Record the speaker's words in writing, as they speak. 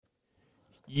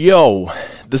Yo,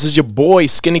 this is your boy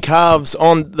Skinny Calves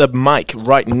on the mic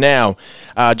right now.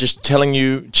 Just telling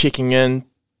you, checking in,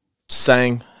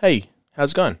 saying, hey,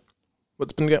 how's it going?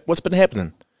 What's been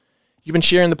happening? You been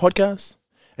sharing the podcast?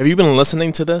 Have you been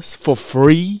listening to this for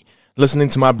free? Listening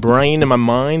to my brain and my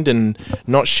mind and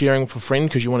not sharing with a friend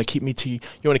because you want to keep me to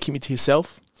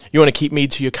yourself? You want to keep me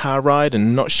to your car ride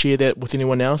and not share that with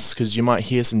anyone else because you might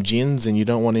hear some gems and you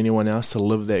don't want anyone else to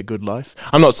live that good life?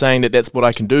 I'm not saying that that's what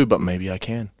I can do, but maybe I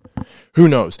can. Who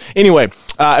knows? Anyway,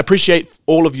 I appreciate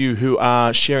all of you who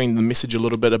are sharing the message a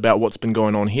little bit about what's been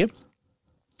going on here.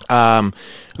 A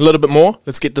little bit more.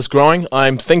 Let's get this growing.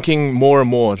 I'm thinking more and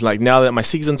more. Like now that my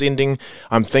season's ending,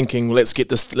 I'm thinking let's get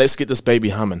this baby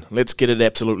humming. Let's get it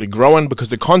absolutely growing because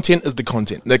the content is the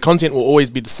content. The content will always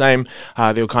be the same.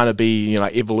 There'll kind of be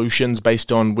evolutions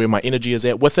based on where my energy is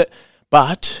at with it.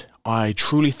 But I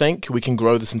truly think we can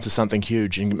grow this into something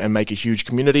huge and make a huge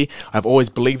community. I've always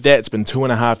believed that. It's been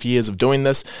 2.5 years of doing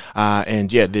this.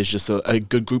 And yeah, there's just a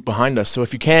good group behind us. So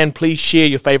if you can, please share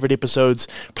your favorite episodes.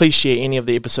 Please share any of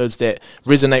the episodes that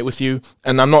resonate with you.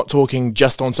 And I'm not talking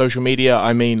just on social media.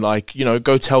 I mean,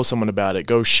 go tell someone about it.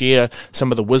 Go share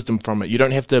some of the wisdom from it. You don't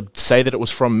have to say that it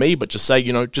was from me, but just say,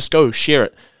 just go share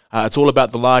it. It's all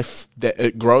about the life that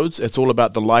it grows. It's all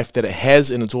about the life that it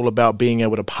has. And it's all about being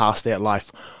able to pass that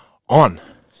life on.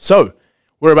 So,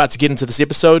 we're about to get into this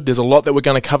episode. There's a lot that we're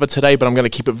going to cover today, but I'm going to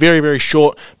keep it very, very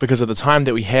short because of the time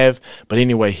that we have. But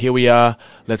anyway, here we are.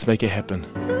 Let's make it happen.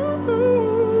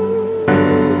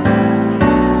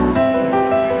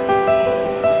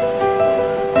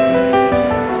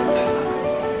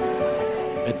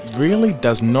 It really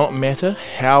does not matter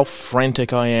how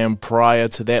frantic I am prior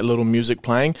to that little music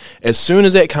playing. As soon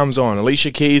as that comes on,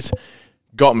 Alicia Keys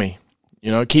got me.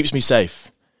 Keeps me safe.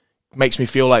 Makes me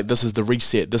feel like this is the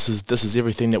reset. This is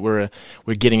everything that we're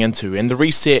getting into, and the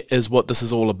reset is what this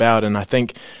is all about. And I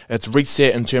think it's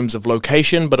reset in terms of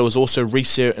location, but it was also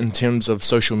reset in terms of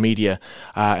social media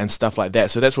and stuff like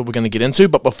that. So that's what we're going to get into.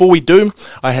 But before we do,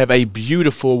 I have a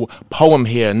beautiful poem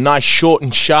here, nice, short,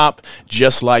 and sharp,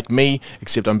 just like me,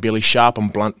 except I'm barely sharp. I'm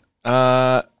blunt.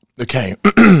 Okay.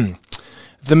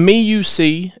 The me you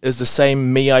see is the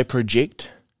same me I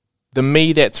project. The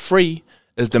me that's free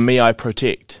is the me I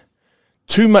protect.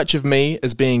 Too much of me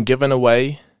is being given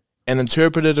away and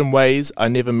interpreted in ways I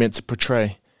never meant to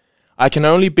portray. I can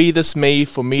only be this me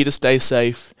for me to stay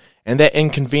safe, and that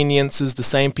inconveniences the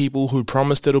same people who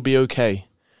promised it'll be okay.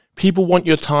 People want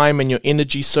your time and your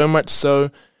energy so much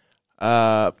so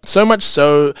that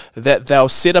they'll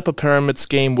set up a pyramid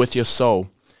scheme with your soul.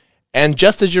 And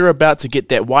just as you're about to get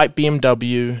that white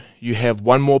BMW, you have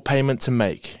one more payment to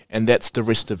make, and that's the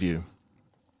rest of you.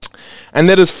 And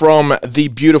that is from the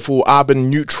beautiful Arbon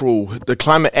Neutral, the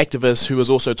climate activist who is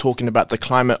also talking about the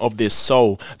climate of their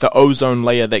soul, the ozone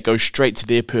layer that goes straight to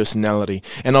their personality.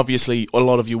 And obviously, a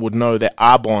lot of you would know that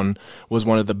Arbon was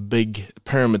one of the big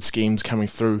pyramid schemes coming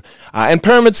through. And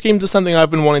pyramid schemes are something I've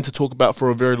been wanting to talk about for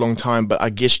a very long time, but I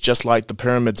guess just like the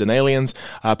pyramids and aliens,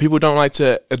 people don't like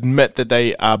to admit that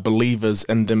they are believers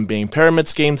in them being pyramid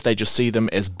schemes. They just see them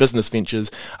as business ventures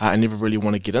and never really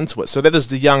want to get into it. So that is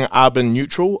the young Arbon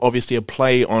Neutral, obviously a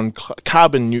play on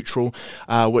carbon neutral,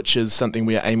 which is something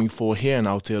we are aiming for here in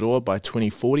Aotearoa by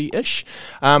 2040-ish.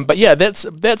 But yeah,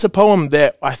 that's a poem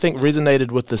that I think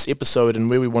resonated with this episode and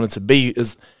where we wanted to be.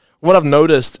 Is what I've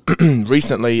noticed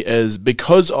recently is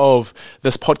because of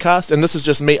this podcast, and this is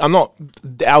just me, I'm not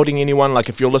doubting anyone. Like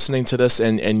if you're listening to this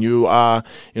and you are,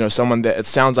 someone that it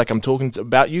sounds like I'm talking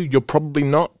about you're probably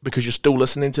not because you're still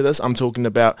listening to this. I'm talking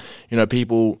about,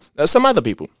 people, some other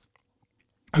people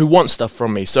who want stuff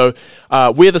from me. So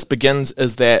where this begins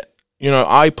is that,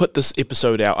 I put this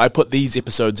episode out, I put these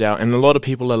episodes out, and a lot of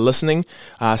people are listening.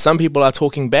 Some people are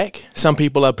talking back. Some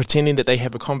people are pretending that they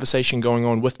have a conversation going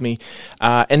on with me.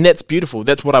 And that's beautiful.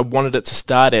 That's what I wanted it to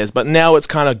start as. But now it's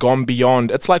kind of gone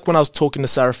beyond. It's like when I was talking to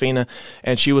Sarafina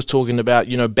and she was talking about,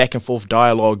 back and forth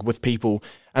dialogue with people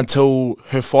until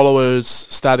her followers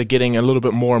started getting a little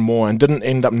bit more and more and didn't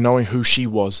end up knowing who she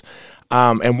was.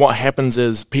 And what happens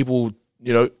is people,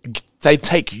 they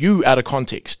take you out of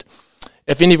context.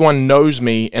 If anyone knows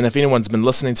me and if anyone's been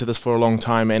listening to this for a long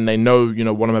time and they know,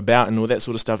 what I'm about and all that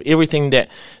sort of stuff, everything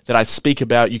that I speak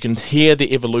about, you can hear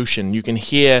the evolution. You can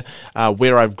hear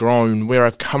where I've grown, where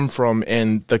I've come from,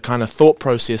 and the kind of thought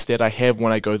process that I have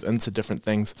when I go into different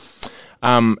things.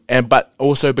 But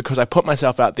also because I put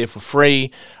myself out there for free,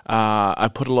 I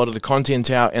put a lot of the content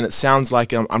out and it sounds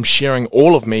like I'm sharing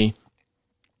all of me.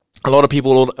 a lot of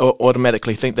people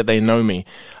automatically think that they know me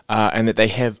and that they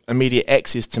have immediate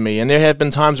access to me. And there have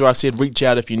been times where I've said, reach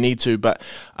out if you need to. But,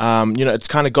 it's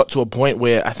kind of got to a point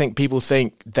where I think people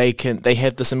think they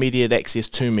have this immediate access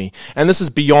to me. And this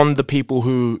is beyond the people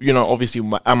who, obviously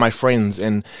are my friends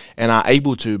and are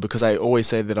able to, because I always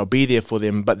say that I'll be there for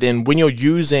them. But then when you're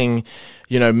using,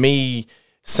 me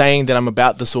saying that I'm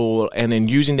about this all and then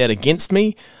using that against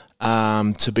me,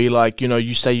 to be like,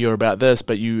 you say you're about this,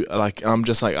 but I'm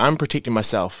just like, I'm protecting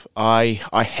myself. I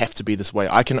have to be this way.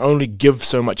 I can only give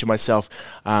so much of myself,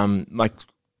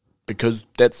 because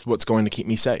that's what's going to keep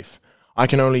me safe. I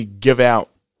can only give out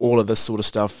all of this sort of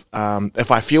stuff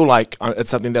if I feel like it's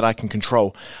something that I can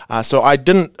control. So I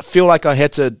didn't feel like I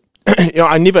had to.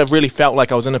 I never really felt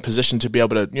like I was in a position to be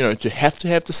able to, to have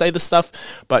to say this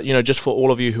stuff. But just for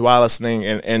all of you who are listening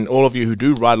and all of you who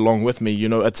do ride along with me,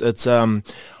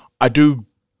 I do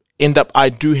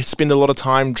spend a lot of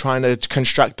time trying to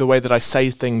construct the way that I say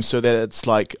things so that it's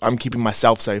like I'm keeping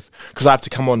myself safe, because I have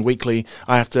to come on weekly.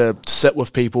 I have to sit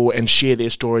with people and share their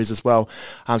stories as well.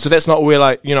 So that's not where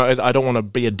I don't want to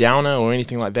be a downer or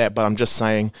anything like that, but I'm just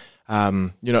saying,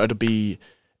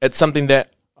 it's something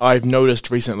that I've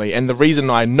noticed recently. And the reason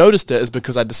I noticed it is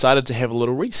because I decided to have a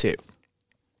little reset.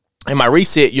 And my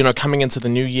reset, coming into the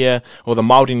new year, or the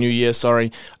Māori New Year,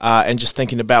 and just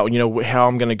thinking about, how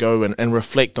I'm going to go and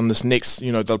reflect on this next,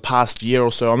 the past year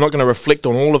or so. I'm not going to reflect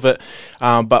on all of it,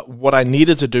 but what I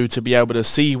needed to do to be able to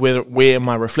see where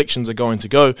my reflections are going to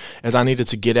go is I needed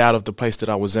to get out of the place that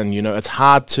I was in. It's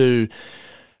hard to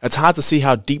see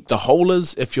how deep the hole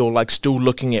is if you're like still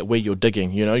looking at where you're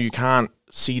digging. You can't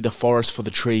see the forest for the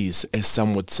trees, as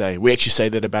some would say. We actually say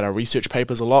that about our research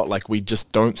papers a lot. Like, we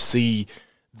just don't see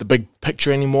the big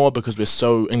picture anymore because we're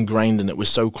so ingrained in it, we're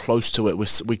so close to it,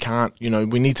 we can't,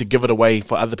 we need to give it away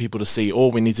for other people to see, or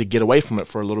we need to get away from it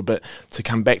for a little bit to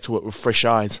come back to it with fresh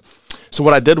eyes. So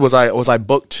what I did was I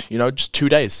booked, just 2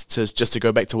 days to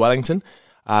go back to Wellington.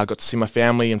 Got to see my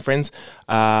family and friends,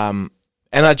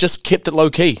 and I just kept it low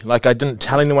key. Like, I didn't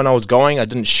tell anyone I was going. I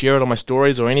didn't share it on my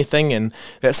stories or anything. And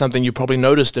that's something you probably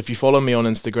noticed if you follow me on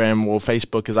Instagram or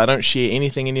Facebook, is I don't share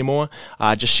anything anymore.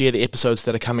 I just share the episodes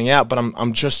that are coming out. But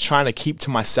I'm just trying to keep to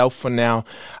myself for now,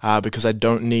 because I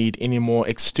don't need any more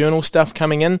external stuff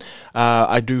coming in.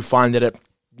 I do find that it,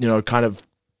 kind of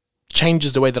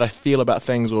changes the way that I feel about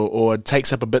things, or it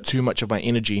takes up a bit too much of my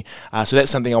energy. So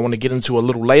that's something I want to get into a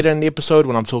little later in the episode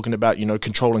when I'm talking about,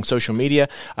 controlling social media,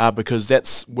 because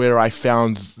that's where I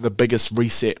found the biggest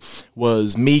reset,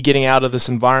 was me getting out of this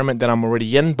environment that I'm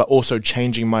already in, but also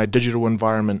changing my digital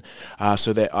environment,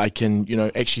 so that I can,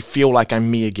 actually feel like I'm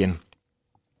me again.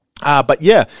 But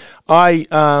yeah, I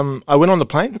went on the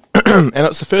plane and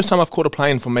it's the first time I've caught a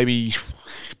plane for maybe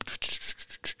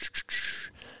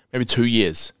 2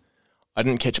 years. I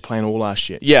didn't catch a plane all last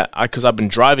year. Yeah, because I've been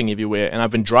driving everywhere, and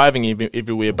I've been driving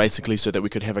everywhere basically so that we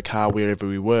could have a car wherever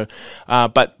we were.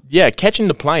 But yeah, catching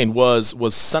the plane was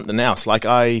something else. Like,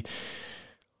 I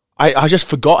just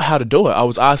forgot how to do it. I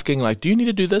was asking, like, do you need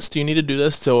to do this? Do you need to do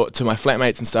this to my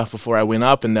flatmates and stuff before I went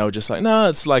up? And they were just like, no,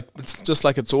 it's just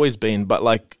like it's always been. But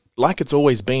like it's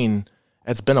always been,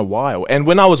 it's been a while. And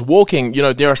when I was walking,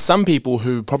 there are some people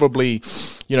who probably,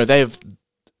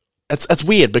 It's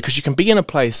weird, because you can be in a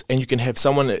place and you can have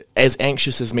someone as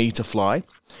anxious as me to fly,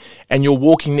 and you're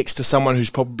walking next to someone who's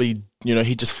probably,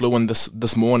 he just flew in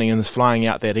this morning and is flying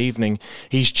out that evening.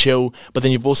 He's chill. But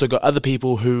then you've also got other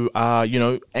people who are,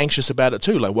 anxious about it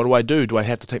too. Like, what do I do? Do I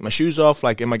have to take my shoes off?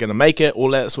 Like, am I going to make it?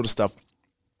 All that sort of stuff.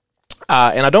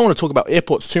 And I don't want to talk about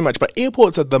airports too much, but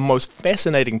airports are the most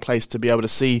fascinating place to be able to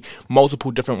see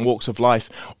multiple different walks of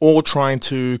life, all trying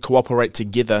to cooperate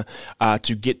together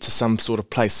to get to some sort of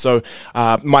place. So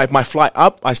my flight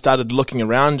up, I started looking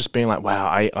around, just being like, wow,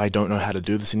 I don't know how to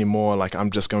do this anymore. Like, I'm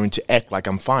just going to act like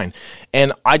I'm fine.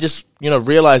 And I just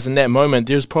realized in that moment,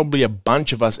 there's probably a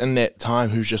bunch of us in that time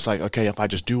who's just like, okay, if I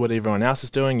just do what everyone else is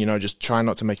doing, just try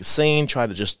not to make a scene, try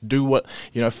to just do what,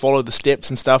 follow the steps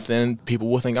and stuff, then people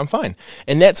will think I'm fine.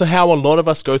 And that's how a lot of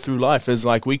us go through life, is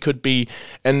like, we could be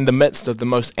in the midst of the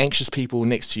most anxious people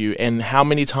next to you. And how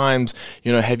many times,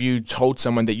 have you told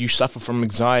someone that you suffer from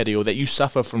anxiety, or that you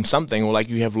suffer from something, or like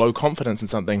you have low confidence in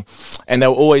something, and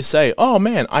they'll always say, oh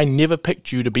man, I never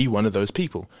picked you to be one of those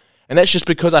people. And that's just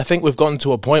because I think we've gotten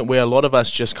to a point where a lot of us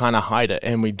just kind of hide it,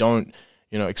 and we don't,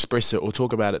 express it or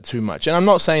talk about it too much. And I'm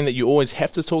not saying that you always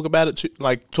have to talk about it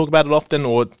often,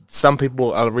 or some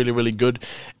people are really, really good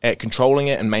at controlling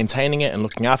it and maintaining it and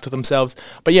looking after themselves.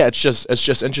 But yeah, it's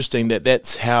just interesting that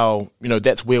that's how,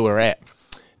 that's where we're at.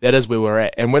 That is where we're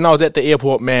at. And when I was at the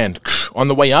airport, man, on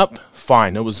the way up,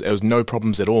 fine. It was no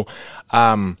problems at all.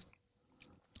 And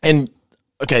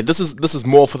okay, this is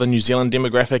more for the New Zealand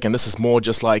demographic, and this is more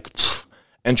just like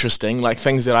interesting, like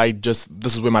things that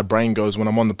this is where my brain goes when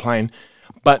I'm on the plane.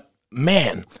 But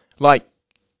man, like,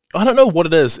 I don't know what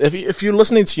it is. If you're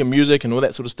listening to your music and all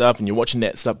that sort of stuff and you're watching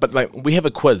that stuff, but like we have a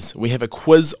quiz. We have a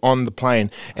quiz on the plane,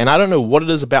 and I don't know what it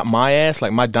is about my ass,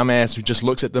 like my dumb ass who just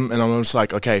looks at them and I'm just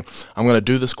like, okay, I'm going to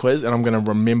do this quiz and I'm going to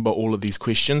remember all of these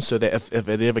questions so that if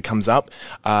it ever comes up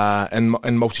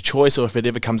in multi-choice, or if it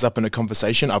ever comes up in a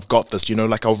conversation, I've got this,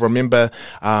 like I'll remember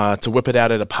to whip it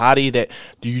out at a party that,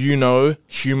 do you know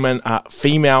female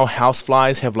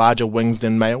houseflies have larger wings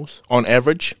than males on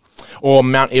average? Or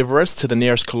Mount Everest to the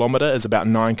nearest kilometer is about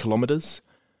 9 kilometers.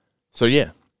 So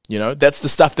yeah, that's the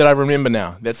stuff that I remember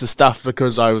now. That's the stuff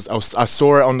because I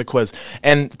saw it on the quiz.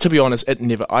 And to be honest,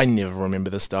 I never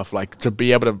remember this stuff. Like, to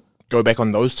be able to go back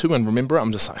on those two and remember it,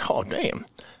 I'm just like, oh damn,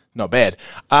 not bad.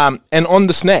 And on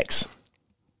the snacks,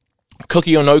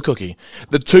 cookie or no cookie,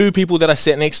 the two people that I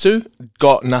sat next to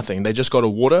got nothing. They just got a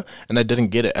water and they didn't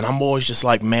get it. And I'm always just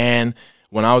like, man,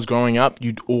 when I was growing up,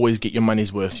 you'd always get your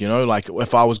money's worth, like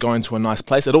if I was going to a nice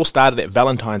place. It all started at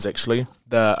Valentine's, actually,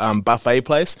 the buffet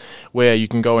place where you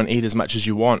can go and eat as much as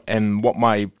you want. And what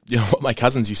my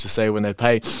cousins used to say when they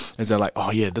pay is they're like,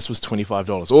 oh yeah, this was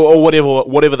 $25 or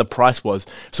whatever the price was.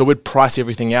 So we'd price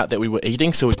everything out that we were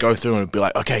eating. So we'd go through and it'd be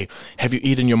like, okay, have you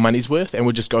eaten your money's worth? And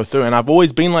we'd just go through. And I've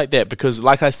always been like that because,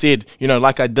 like I said,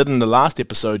 like I did in the last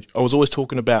episode, I was always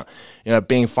talking about,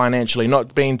 being financially,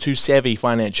 not being too savvy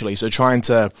financially. So trying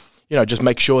to, just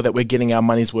make sure that we're getting our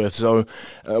money's worth. So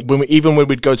when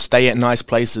we'd go stay at nice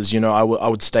places, I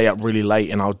would stay up really late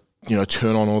and I would,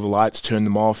 turn on all the lights, turn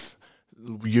them off,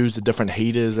 use the different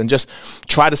heaters, and just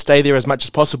try to stay there as much as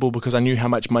possible because I knew how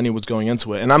much money was going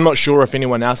into it. And I'm not sure if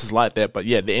anyone else is like that, but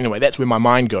yeah, anyway, that's where my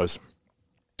mind goes.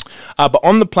 But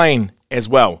on the plane as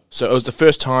well. So it was the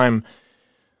first time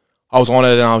I was on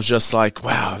it and I was just like,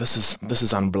 wow, this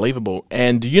is unbelievable.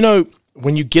 And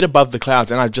when you get above the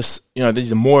clouds, and I just,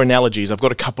 these are more analogies. I've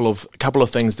got a couple of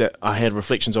things that I had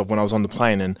reflections of when I was on the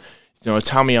plane, and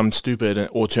tell me I'm stupid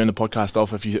or turn the podcast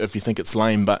off if you think it's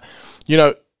lame. But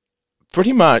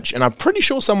pretty much, and I'm pretty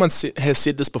sure someone has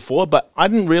said this before, but I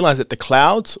didn't realize that the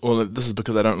clouds, or this is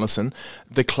because I don't listen,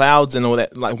 the clouds and all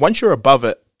that, like once you're above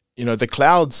it, the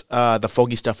clouds are the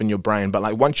foggy stuff in your brain, but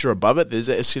like once you're above it, there's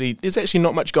actually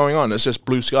not much going on. It's just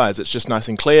blue skies. It's just nice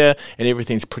and clear, and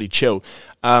everything's pretty chill.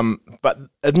 But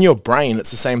in your brain, it's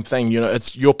the same thing.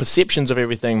 It's your perceptions of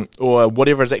everything or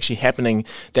whatever is actually happening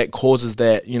that causes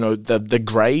that. The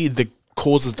grey,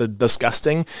 causes the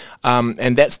disgusting,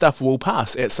 and that stuff will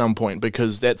pass at some point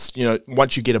because that's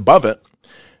once you get above it,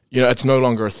 it's no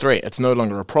longer a threat. It's no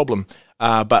longer a problem.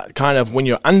 But kind of when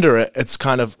you're under it, it's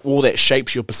kind of all that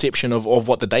shapes your perception of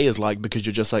what the day is like because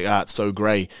you're just like, it's so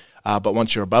grey. But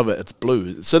once you're above it, it's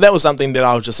blue. So that was something that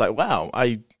I was just like, wow.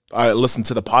 I listened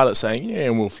to the pilot saying, yeah,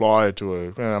 and we'll fly to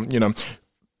a,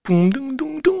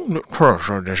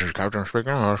 this is Captain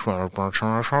speaking.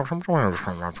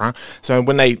 So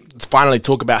when they finally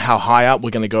talk about how high up we're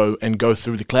going to go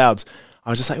through the clouds, I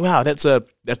was just like, wow, that's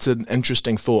an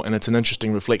interesting thought, and it's an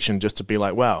interesting reflection just to be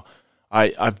like, wow,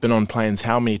 I've been on planes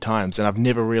how many times, and I've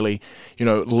never really,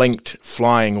 linked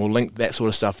flying or linked that sort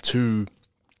of stuff to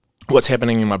what's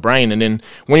happening in my brain. And then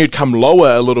when you come lower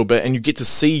a little bit and you get to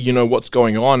see, what's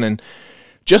going on and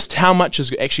just how much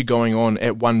is actually going on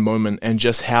at one moment, and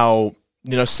just how,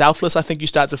 selfless I think you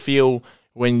start to feel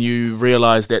when you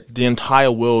realize that the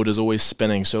entire world is always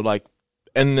spinning. So like,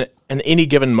 in any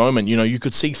given moment, you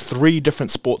could see 3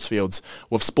 different sports fields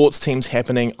with sports teams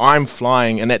happening. I'm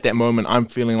flying, and at that moment, I'm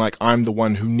feeling like I'm the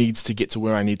one who needs to get to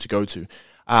where I need to go to.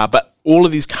 But all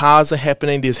of these cars are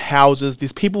happening. There's houses.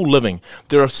 There's people living.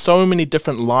 There are so many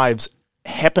different lives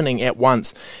happening at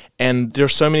once, and there are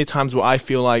so many times where I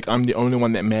feel like I'm the only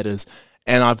one that matters.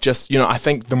 And I've just, I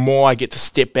think the more I get to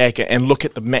step back and look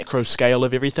at the macro scale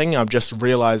of everything, I've just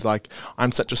realized like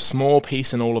I'm such a small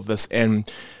piece in all of this, and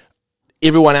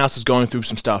everyone else is going through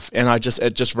some stuff, and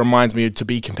it just reminds me to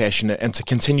be compassionate and to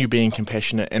continue being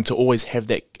compassionate and to always have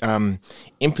that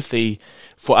empathy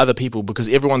for other people because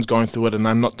everyone's going through it, and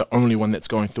I'm not the only one that's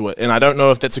going through it. And I don't know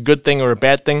if that's a good thing or a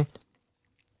bad thing,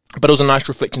 but it was a nice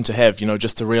reflection to have,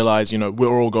 just to realize,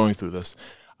 we're all going through this.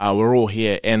 We're all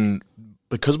here, and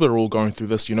because we're all going through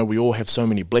this, we all have so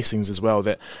many blessings as well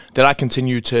that I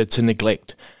continue to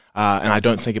neglect. And I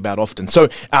don't think about often. So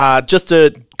just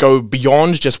to go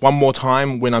beyond just one more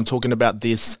time when I'm talking about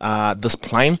this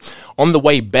plane, on the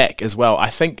way back as well, I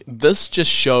think this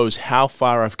just shows how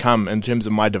far I've come in terms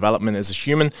of my development as a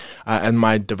human and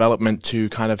my development to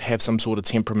kind of have some sort of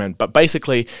temperament. But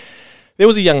basically, there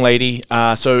was a young lady,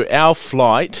 so our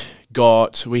flight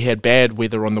we had bad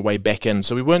weather on the way back in,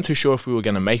 so we weren't too sure if we were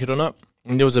going to make it or not.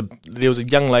 And there was a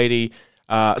young lady.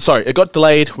 It got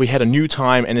delayed. We had a new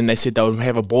time, and then they said they would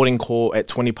have a boarding call at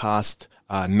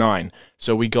 9:20.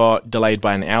 So we got delayed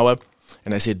by an hour,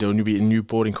 and they said there would be a new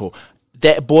boarding call.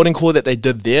 That boarding call that they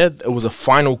did there, it was a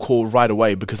final call right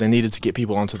away because they needed to get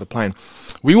people onto the plane.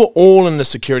 We were all in the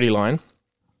security line,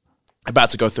 about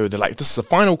to go through. They're like, this is a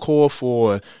final call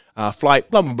for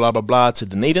flight, blah, blah, blah, blah, blah, to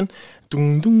Dunedin.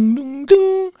 Dung, dung, dung,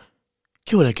 dung.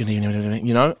 Kia ora, good evening,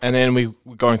 you know, and then we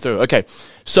were going through. Okay,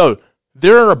 so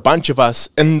there are a bunch of us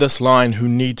in this line who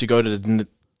need to go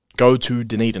to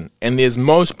Dunedin, and there's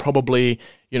most probably,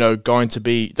 you know,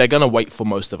 they're going to wait for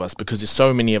most of us because there's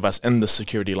so many of us in the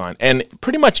security line, and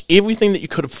pretty much everything that you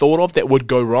could have thought of that would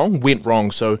go wrong went wrong.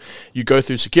 So you go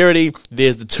through security,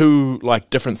 there's the two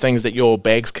like different things that your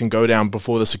bags can go down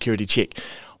before the security check.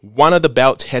 One of the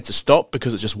belts had to stop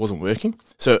because it just wasn't working.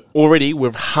 So already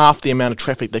we're half the amount of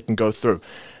traffic that can go through.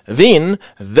 Then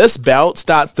this belt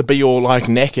starts to be all like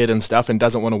knackered and stuff and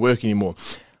doesn't want to work anymore.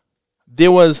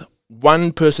 There was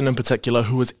one person in particular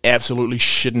who was absolutely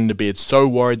shitting the bed, so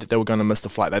worried that they were going to miss the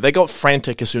flight. Like, they got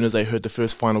frantic as soon as they heard the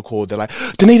first final call. They're like,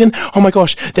 Dunedin, oh my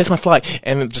gosh, that's my flight.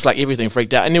 And just like everything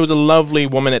freaked out. And there was a lovely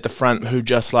woman at the front who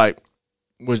just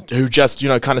you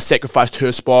know, kind of sacrificed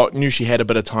her spot, knew she had a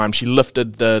bit of time. She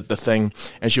lifted the thing,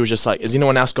 and she was just like, is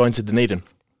anyone else going to Dunedin?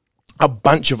 A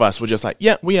bunch of us were just like,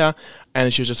 yeah, we are.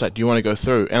 And she was just like, do you want to go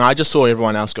through? And I just saw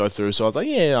everyone else go through, so I was like,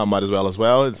 yeah, I might as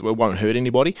well. It won't hurt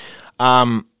anybody.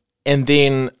 And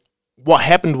then what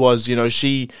happened was, you know,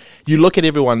 you look at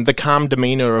everyone, the calm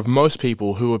demeanor of most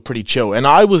people who were pretty chill. And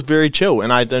I was very chill,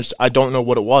 and I don't know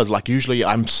what it was. Like, usually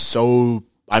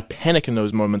I panic in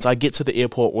those moments. I get to the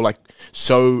airport or like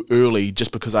so early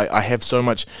just because I have so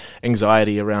much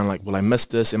anxiety around like, will I miss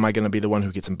this? Am I going to be the one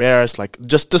who gets embarrassed? Like,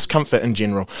 just discomfort in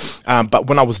general. But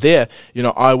when I was there, you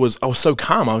know, I was so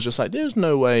calm. I was just like, there's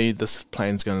no way this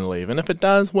plane's going to leave. And if it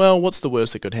does, well, what's the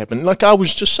worst that could happen? Like, I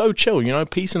was just so chill, you know,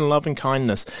 peace and love and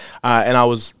kindness. And I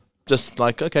was just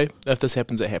like, okay, if this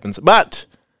happens, it happens. But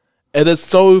it is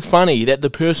so funny that the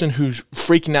person who's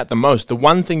freaking out the most, the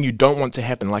one thing you don't want to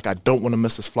happen, like, I don't want to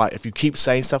miss this flight, if you keep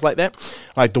saying stuff like that,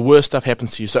 like, the worst stuff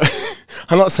happens to you. So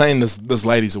I'm not saying this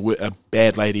lady's a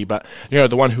bad lady, but, you know,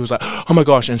 the one who was like, oh my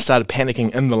gosh, and started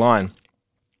panicking in the line.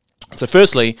 So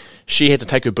firstly, she had to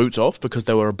take her boots off because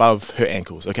they were above her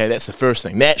ankles. Okay, that's the first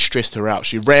thing. That stressed her out.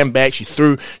 She ran back. She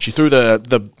threw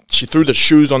the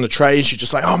shoes on the tray. She's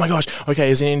just like, oh my gosh. Okay,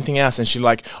 is there anything else? And she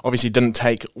like obviously didn't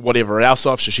take whatever else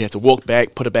off, so she had to walk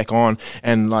back, put it back on,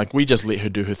 and like we just let her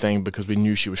do her thing because we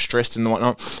knew she was stressed and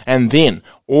whatnot. And then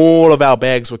all of our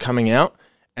bags were coming out,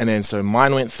 and then so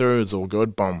mine went through. It's all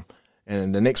good. Boom.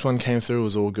 And the next one came through,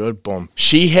 was all good, boom.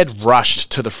 She had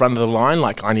rushed to the front of the line,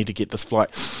 like, I need to get this flight.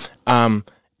 And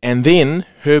then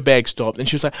her bag stopped, and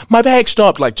she was like, my bag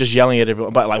stopped, like, just yelling at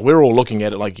everyone. But, like, we're all looking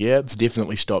at it like, yeah, it's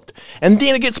definitely stopped. And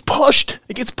then it gets pushed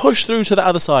through to the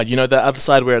other side, you know, the other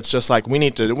side where it's just like, we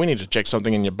need to check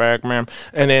something in your bag, ma'am.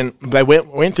 And then they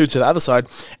went through to the other side,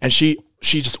 and she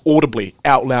just audibly,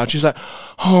 out loud, she's like,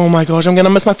 oh my gosh, I'm going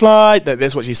to miss my flight.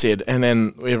 That's what she said. And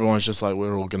then everyone's just like,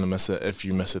 we're all going to miss it if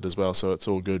you miss it as well. So it's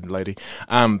all good, lady.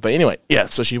 But anyway, yeah,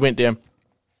 so she went down.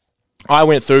 I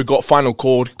went through, got final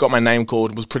called, got my name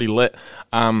called, was pretty lit.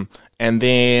 And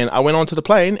then I went onto the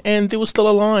plane, and there was still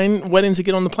a line waiting to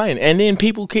get on the plane. And then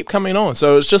people keep coming on.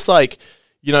 So it's just like,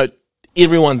 you know,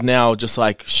 everyone's now just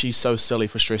like, she's so silly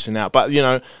for stressing out. But, you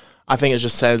know, I think it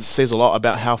just says a lot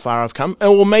about how far I've come.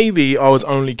 Or maybe I was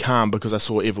only calm because I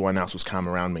saw everyone else was calm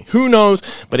around me. Who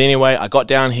knows? But anyway, I got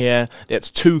down here.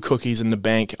 That's 2 cookies in the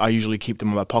bank. I usually keep them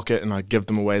in my pocket and I give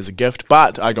them away as a gift.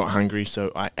 But I got hungry,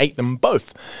 so I ate them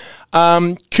both.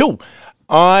 Cool.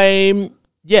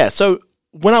 So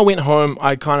when I went home,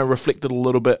 I kind of reflected a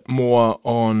little bit more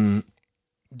on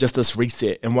just this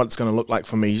reset and what it's going to look like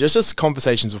for me. Just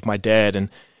conversations with my dad, and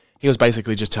he was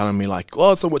basically just telling me like,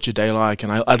 well, so what's your day like?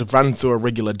 And I'd run through a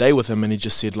regular day with him, and he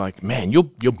just said like, man, you're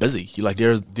busy. You're like,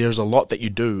 there's a lot that you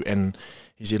do. And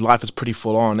he said, life is pretty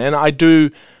full on. And I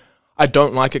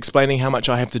don't like explaining how much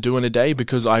I have to do in a day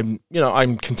because I'm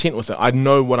content with it. I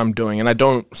know what I'm doing, and I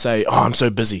don't say, oh, I'm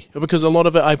so busy, because a lot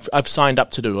of it I've signed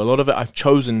up to do. A lot of it I've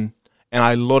chosen, and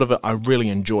a lot of it I really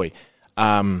enjoy.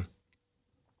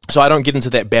 So I don't get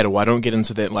into that battle. I don't get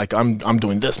into that like I'm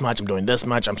doing this much,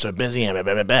 I'm so busy,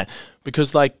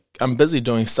 because like I'm busy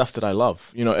doing stuff that I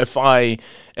love. You know, if I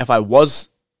was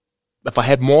if I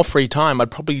had more free time, I'd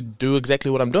probably do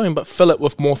exactly what I'm doing, but fill it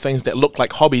with more things that look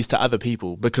like hobbies to other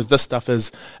people, because this stuff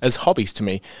is hobbies to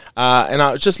me. And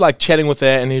I was just like chatting with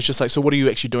that, and he was just like, so what are you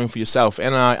actually doing for yourself?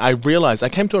 And I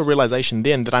came to a realization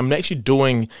then that I'm actually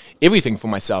doing everything for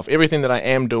myself. Everything that I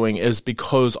am doing is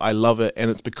because I love it,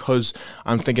 and it's because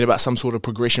I'm thinking about some sort of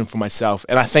progression for myself.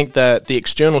 And I think that the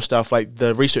external stuff, like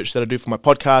the research that I do for my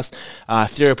podcast,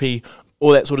 therapy,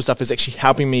 all that sort of stuff is actually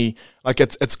helping me. Like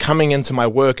it's coming into my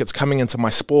work, it's coming into my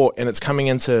sport, and it's coming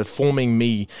into forming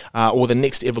me, or the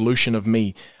next evolution of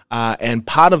me. And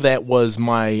part of that was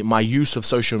my use of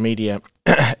social media,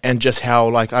 and just how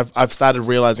like I've started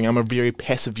realizing I'm a very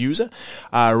passive user.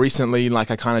 Recently,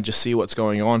 like I kind of just see what's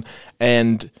going on,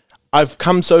 and I've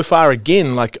come so far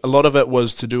again. Like a lot of it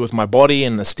was to do with my body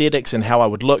and aesthetics and how I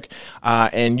would look.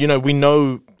 And we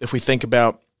know, if we think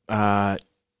about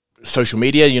social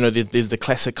media, there's the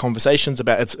classic conversations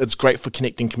about it's great for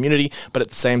connecting community, but at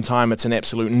the same time it's an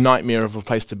absolute nightmare of a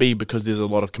place to be because there's a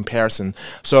lot of comparison.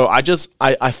 So I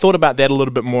thought about that a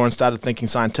little bit more and started thinking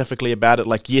scientifically about it.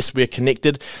 Like, yes, we're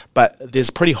connected, but there's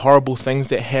pretty horrible things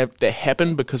that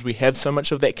happen because we have so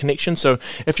much of that connection. So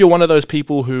if you're one of those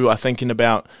people who are thinking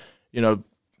about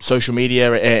social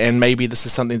media, and maybe this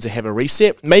is something to have a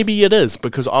reset. Maybe it is,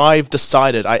 because I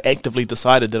actively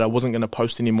decided that I wasn't going to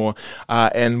post anymore.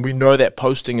 And we know that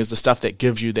posting is the stuff that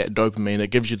gives you that dopamine.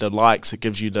 It gives you the likes. It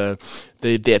gives you the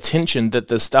attention, that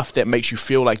the stuff that makes you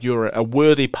feel like you're a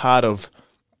worthy part of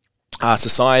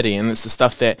society. And it's the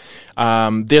stuff that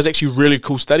there's actually really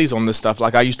cool studies on this stuff.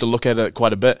 Like, I used to look at it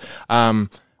quite a bit.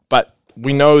 But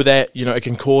we know that, it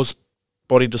can cause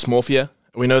body dysmorphia.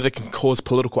 We know that can cause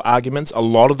political arguments a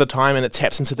lot of the time, and it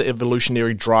taps into the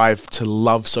evolutionary drive to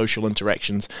love social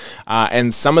interactions.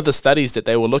 And some of the studies that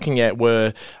they were looking at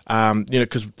were,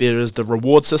 because there is the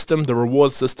reward system. The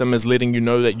reward system is letting you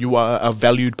know that you are a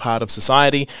valued part of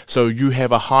society, so you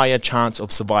have a higher chance of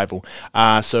survival.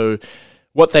 So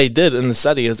what they did in the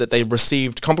study is that they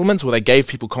received compliments, or they gave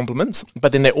people compliments,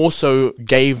 but then they also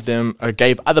gave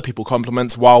other people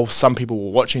compliments while some people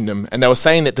were watching them. And they were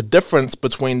saying that the difference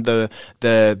between the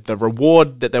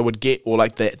reward that they would get, or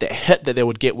like the hit that they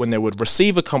would get when they would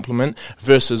receive a compliment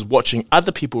versus watching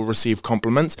other people receive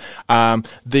compliments,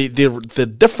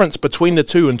 the difference between the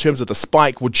two in terms of the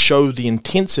spike would show the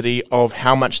intensity of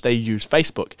how much they use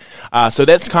Facebook. So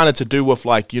that's kind of to do with,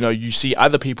 like, you see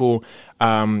other people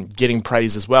getting praise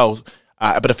as well,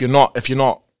 but if you're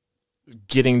not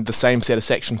getting the same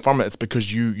satisfaction from it, it's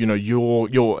because you're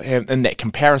in that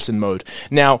comparison mode.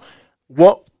 Now,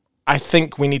 what I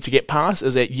think we need to get past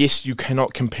is that, yes, you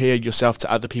cannot compare yourself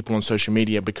to other people on social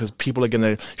media, because people are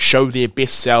going to show their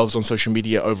best selves on social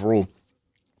media overall.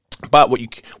 But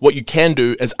what you can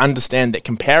do is understand that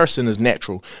comparison is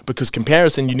natural, because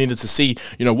comparison, you needed to see,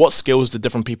 what skills do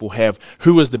different people have,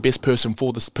 who is the best person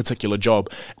for this particular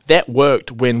job. That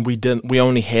worked when we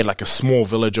only had like a small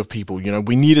village of people.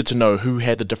 We needed to know who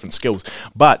had the different skills.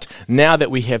 But now that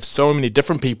we have so many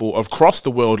different people across the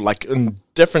world, like in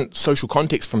different social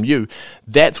contexts from you,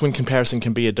 that's when comparison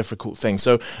can be a difficult thing.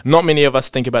 So not many of us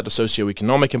think about the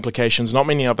socioeconomic implications, not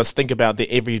many of us think about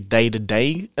the every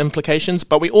day-to-day implications,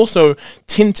 but we also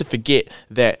tend to forget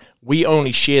that we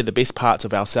only share the best parts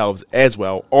of ourselves as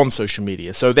well on social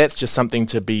media. So that's just something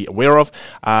to be aware of.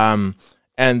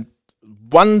 And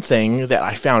one thing that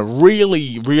I found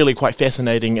really, really quite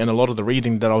fascinating in a lot of the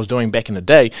reading that I was doing back in the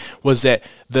day was that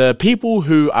the people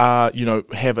who are,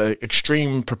 have an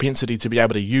extreme propensity to be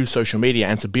able to use social media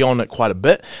and to be on it quite a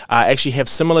bit, actually have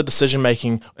similar decision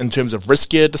making in terms of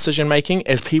riskier decision making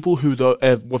as people who,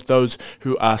 with those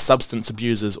who are substance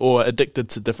abusers or addicted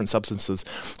to different substances.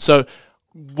 So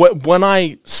when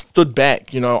I stood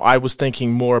back, I was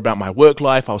thinking more about my work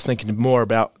life. I was thinking more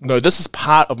about, this is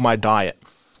part of my diet.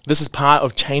 This is part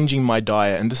of changing my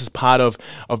diet, and this is part of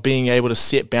being able to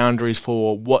set boundaries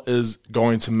for what is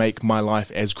going to make my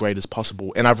life as great as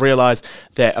possible. And I've realized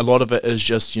that a lot of it is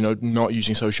just, not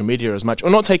using social media as much, or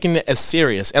not taking it as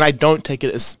serious. And I don't take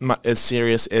it as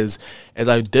serious as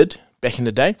I did back in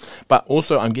the day, but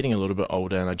also I'm getting a little bit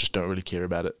older and I just don't really care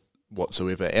about it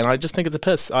whatsoever, and I just think it's a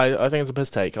piss. I think it's a piss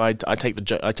take. I take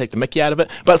the mickey out of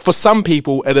it. But for some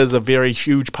people, it is a very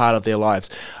huge part of their lives,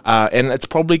 and it's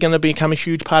probably going to become a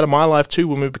huge part of my life too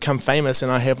when we become famous, and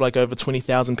I have like over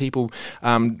 20,000 people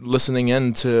listening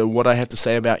in to what I have to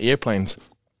say about airplanes.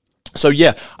 So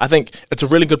yeah, I think it's a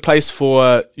really good place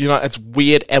for, it's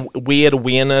weird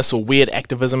awareness or weird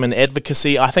activism and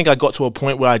advocacy. I think I got to a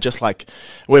point where I just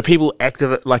where people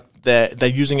they're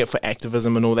using it for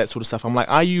activism and all that sort of stuff. I'm like,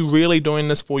 are you really doing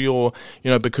this for your,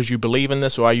 because you believe in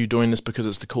this, or are you doing this because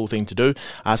it's the cool thing to do?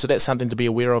 So that's something to be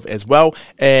aware of as well.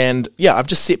 And yeah, I've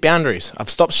just set boundaries. I've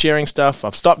stopped sharing stuff.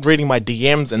 I've stopped reading my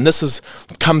DMs. And this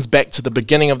comes back to the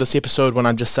beginning of this episode when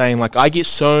I'm just saying, like, I get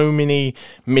so many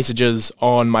messages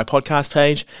on my podcast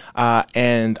page,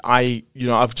 and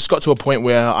I've just got to a point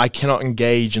where I cannot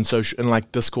engage in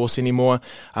discourse anymore,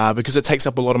 because it takes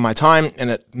up a lot of my time, and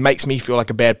it makes me feel like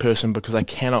a bad person because I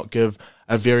cannot give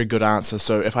a very good answer.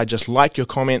 So if I just like your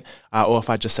comment, or if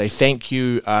I just say thank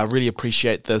you, I really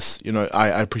appreciate this, I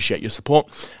appreciate your support,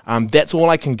 that's all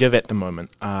I can give at the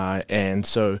moment. And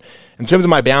so in terms of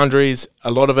my boundaries,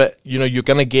 a lot of it, you're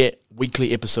going to get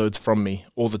weekly episodes from me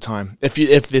all the time. If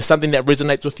there's something that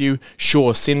resonates with you,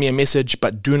 sure, send me a message,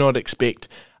 but do not expect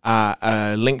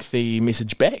a lengthy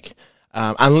message back,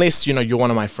 unless you're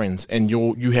one of my friends and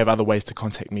you have other ways to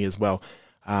contact me as well.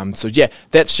 So yeah,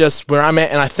 that's just where I'm at,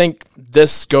 and I think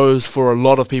this goes for a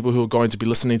lot of people who are going to be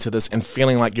listening to this and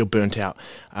feeling like you're burnt out,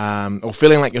 or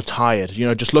feeling like you're tired.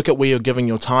 Just look at where you're giving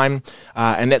your time,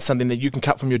 and that's something that you can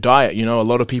cut from your diet. A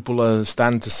lot of people are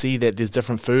starting to see that there's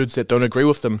different foods that don't agree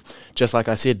with them. Just like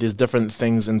I said, there's different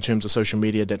things in terms of social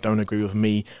media that don't agree with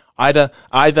me either,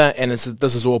 and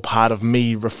this is all part of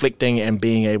me reflecting and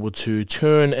being able to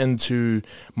turn into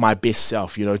my best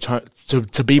self,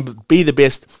 to be the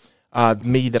best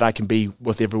me that I can be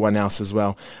with everyone else as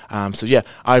well. So yeah,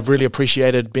 I've really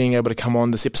appreciated being able to come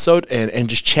on this episode and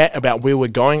just chat about where we're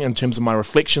going in terms of my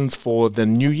reflections for the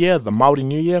new year, the Māori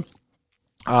New Year.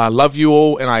 I love you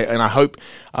all, and I hope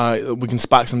we can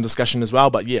spark some discussion as well.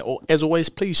 But yeah, as always,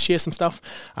 please share some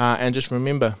stuff, and just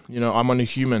remember, I'm only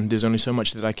human. There's only so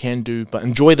much that I can do, but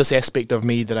enjoy this aspect of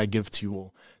me that I give to you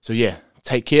all. So yeah,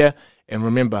 take care, and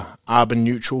remember, Urban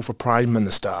Neutral for Prime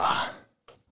Minister.